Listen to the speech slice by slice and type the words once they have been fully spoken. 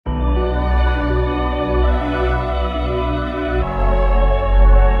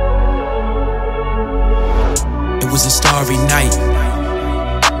starry night.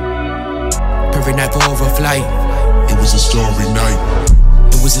 Perfect night for overflight. It was a starry night.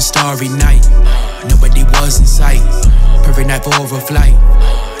 It was a starry night. Nobody was in sight. Perfect night for overflight.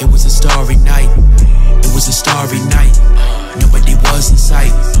 It was a starry night. It was a starry night. Nobody was in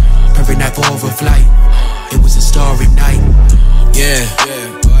sight. Perfect night for overflight. It was a starry night. Yeah.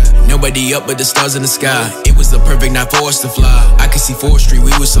 Nobody up but the stars in the sky. It was the perfect night for us to fly. I could see 4th Street,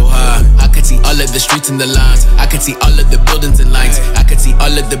 we were so high. I could see all of the streets and the lines. I could see all of the buildings and lights. I could see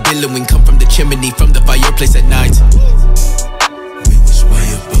all of the billowing come from the chimney, from the fireplace at night. We was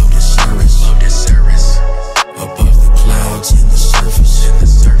way above the surface, above the clouds in the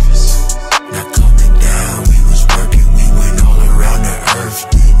surface. Not coming down, we was working, we went all around the earth.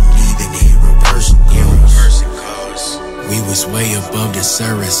 Didn't even hear a person cause. We was way above the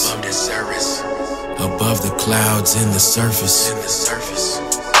surface, above the clouds in the surface.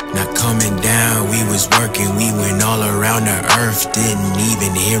 Not coming down, we was working, we went all around the earth. Didn't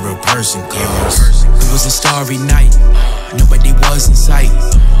even hear a person cause. It was a starry night. Nobody was in sight.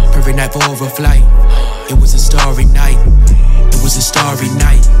 Perfect night for overflight. It was a starry night. It was a starry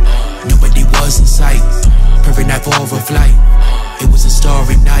night. Nobody was in sight. Perfect night for overflight. It was a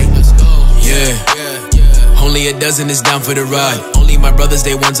starry night. Yeah. Only a dozen is down for the ride. Only my brothers,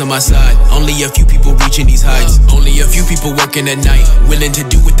 they ones on my side. Only a few people reaching these heights. Only a few people working at night, willing to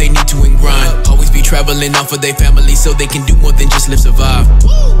do what they need to and grind. Always be traveling off of their family so they can do more than just live survive.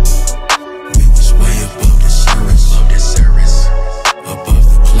 We was way above the surface, above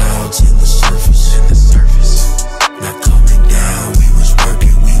the clouds in the surface. Not coming down, we was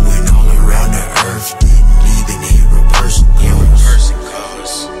working, we went all around the earth. Didn't even hear a person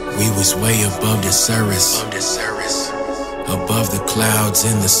cause. We was way above the surface, above the clouds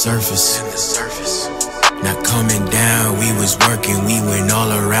in the surface. Not coming down, we was working, we went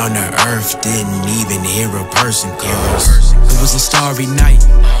all around the earth. Didn't even hear a person cause. It was a starry night.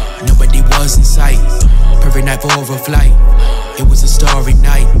 Nobody was in sight. Perfect night for overflight. It was a starry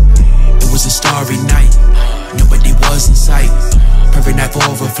night. It was a starry night. Nobody was in sight. Perfect night for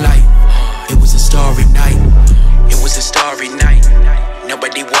overflight. It was a starry night. It was a starry night.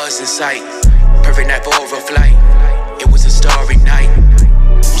 Nobody was in sight. Perfect night for overflight.